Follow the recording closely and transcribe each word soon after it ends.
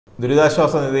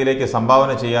ദുരിതാശ്വാസ നിധിയിലേക്ക്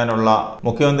സംഭാവന ചെയ്യാനുള്ള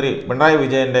മുഖ്യമന്ത്രി പിണറായി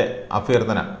വിജയന്റെ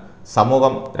അഭ്യർത്ഥന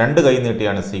സമൂഹം രണ്ട് കൈ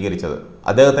നീട്ടിയാണ് സ്വീകരിച്ചത്.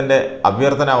 അദ്ദേഹത്തിന്റെ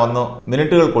അഭ്യർത്ഥന വന്നു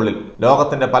മിനിറ്റുകൾക്കുള്ളിൽ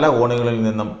ലോകത്തിന്റെ പല കോണുകളിൽ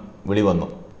നിന്നും വിളിവന്നു.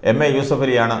 MA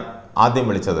യൂസഫലിയാണ് ആദ്യം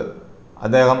വിളിച്ചത്.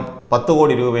 അദ്ദേഹം 10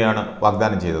 കോടി രൂപയാണ്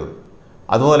വാഗ്ദാനം ചെയ്തത്.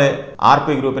 അതുപോലെ RP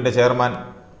ഗ്രൂപ്പിന്റെ ചെയർമാൻ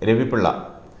രവിപിള്ള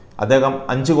അദ്ദേഹം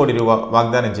 5 കോടി രൂപ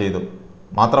വാഗ്ദാനം ചെയ്തു.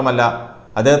 മാത്രമല്ല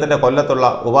അദ്ദേഹത്തിന്റെ കൊല്ലത്തുള്ള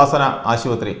ഉപാസന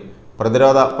ആശുപത്രി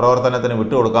പ്രതിരോധ പ്രവർത്തനത്തിന്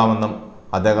വിട്ടുകൊടുക്കാമെന്നും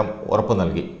അദ്ദേഹം ഉറപ്പു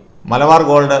നൽകി. മലബാർ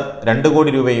ഗോൾഡ് 2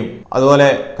 കോടി രൂപയും അതുപോലെ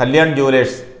കല്യാൺ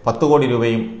ജുവലേഴ്സ് 10 കോടി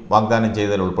രൂപയും വാഗ്ദാനം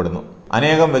ചെയ്തതിൽ ഉൾപ്പെടുന്നു.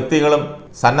 അനേകം വ്യക്തികളും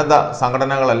സന്നദ്ധ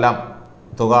സംഘടനകളെല്ലാം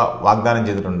തുക വാഗ്ദാനം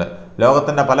ചെയ്തിട്ടുണ്ട്.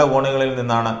 ലോകത്തിൻ്റെ പല കോണുകളിൽ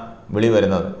നിന്നാണ് വിളി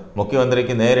വരുന്നത്.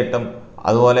 മുഖ്യമന്ത്രിക്ക് നേരിട്ടും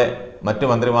അതുപോലെ മറ്റു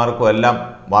മന്ത്രിമാർക്കും എല്ലാം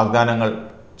വാഗ്ദാനങ്ങൾ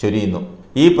ചൊരിയുന്നു.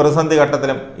 ഈ പ്രതിസന്ധി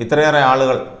ഘട്ടത്തിലും ഇത്രയേറെ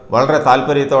ആളുകൾ വളരെ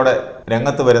താല്പര്യത്തോടെ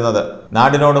രംഗത്ത് വരുന്നത്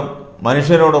നാടിനോടും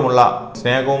മനുഷ്യരോടുമുള്ള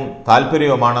സ്നേഹവും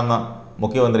താല്പര്യവുമാണെന്ന്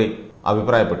മുഖ്യമന്ത്രി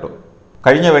അഭിപ്രായപ്പെട്ടു.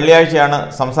 കഴിഞ്ഞ വെള്ളിയാഴ്ചയാണ്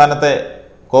സംസ്ഥാനത്തെ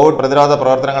കോവിഡ് പ്രതിരോധ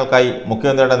പ്രവർത്തനങ്ങൾക്കായി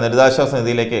മുഖ്യമന്ത്രിയുടെ ദുരിതാശ്വാസ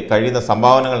നിധിയിലേക്ക് കഴിയുന്ന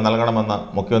സംഭാവനകൾ നൽകണമെന്ന്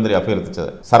മുഖ്യമന്ത്രി അഭ്യർത്ഥിച്ചത്.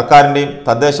 സർക്കാരിന്റെയും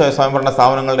തദ്ദേശ സ്വയംഭരണ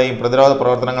സ്ഥാപനങ്ങളുടെയും പ്രതിരോധ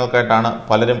പ്രവർത്തനങ്ങൾക്കായിട്ടാണ്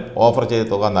പലരും ഓഫർ ചെയ്ത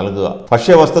തുക നൽകുക.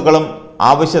 ഭക്ഷ്യവസ്തുക്കളും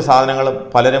ആവശ്യ സാധനങ്ങളും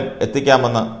പലരും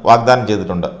എത്തിക്കാമെന്ന് വാഗ്ദാനം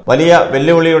ചെയ്തിട്ടുണ്ട്. വലിയ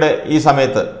വെല്ലുവിളിയുടെ ഈ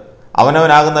സമയത്ത്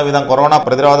അവനവനാകുന്ന വിധം കൊറോണ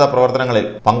പ്രതിരോധ പ്രവർത്തനങ്ങളിൽ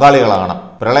പങ്കാളികളാകണം.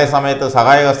 പ്രളയ സമയത്ത്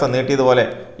സഹായഹസ്തം നീട്ടിയതുപോലെ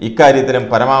ഇക്കാര്യത്തിലും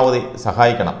പരമാവധി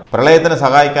സഹായിക്കണം. പ്രളയത്തിന്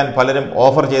സഹായിക്കാൻ പലരും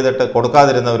ഓഫർ ചെയ്തിട്ട്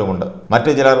കൊടുക്കാതിരുന്നവരുമുണ്ട്.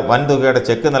 മറ്റു ചിലർ വൻതുകയുടെ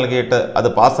ചെക്ക് നൽകിയിട്ട് അത്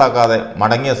പാസ്സാക്കാതെ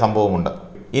മടങ്ങിയ സംഭവമുണ്ട്.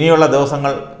 ഇനിയുള്ള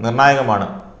ദിവസങ്ങൾ നിർണായകമാണ്.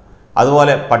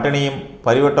 അതുപോലെ പട്ടിണിയും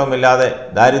പരിവട്ടവുമില്ലാതെ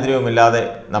ദാരിദ്ര്യവുമില്ലാതെ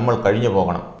നമ്മൾ കഴിഞ്ഞു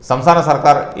പോകണം. സംസ്ഥാന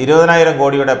സർക്കാർ 20,000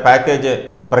 കോടിയുടെ പാക്കേജ്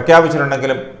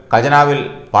പ്രഖ്യാപിച്ചിട്ടുണ്ടെങ്കിലും ഖജനാവിൽ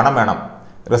പണം വേണം.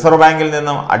 റിസർവ് ബാങ്കിൽ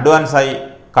നിന്നും അഡ്വാൻസായി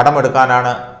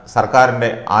കടമെടുക്കാനാണ് സർക്കാരിൻ്റെ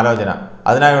ആലോചന.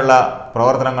 അതിനായുള്ള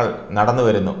പ്രവർത്തനങ്ങൾ നടന്നു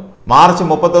വരുന്നു. മാർച്ച്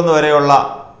 31 വരെയുള്ള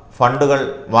ഫണ്ടുകൾ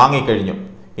വാങ്ങിക്കഴിഞ്ഞു.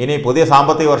 ഇനി പുതിയ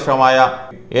സാമ്പത്തിക വർഷമായ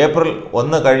ഏപ്രിൽ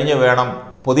 1 കഴിഞ്ഞ് വേണം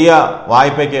പുതിയ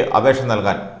വായ്പയ്ക്ക് അപേക്ഷ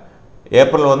നൽകാൻ.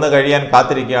 ഏപ്രിൽ 1 കഴിയാൻ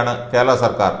കാത്തിരിക്കുകയാണ് കേരള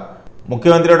സർക്കാർ.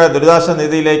 മുഖ്യമന്ത്രിയുടെ ദുരിതാശ്വാസ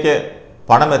നിധിയിലേക്ക്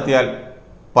പണം എത്തിയാൽ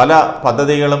പല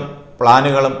പദ്ധതികളും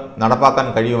പ്ലാനുകളും നടപ്പാക്കാൻ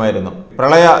കഴിയുമായിരുന്നു.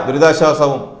 പ്രളയ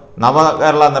ദുരിതാശ്വാസവും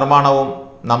നവകേരള നിർമ്മാണവും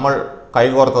നമ്മൾ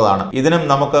കൈകോർത്തതാണ്. ഇതിനും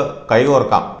നമുക്ക്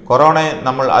കൈകോർക്കാം. കൊറോണയെ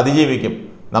നമ്മൾ അതിജീവിക്കും.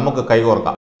 നമുക്ക്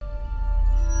കൈകോർക്കാം.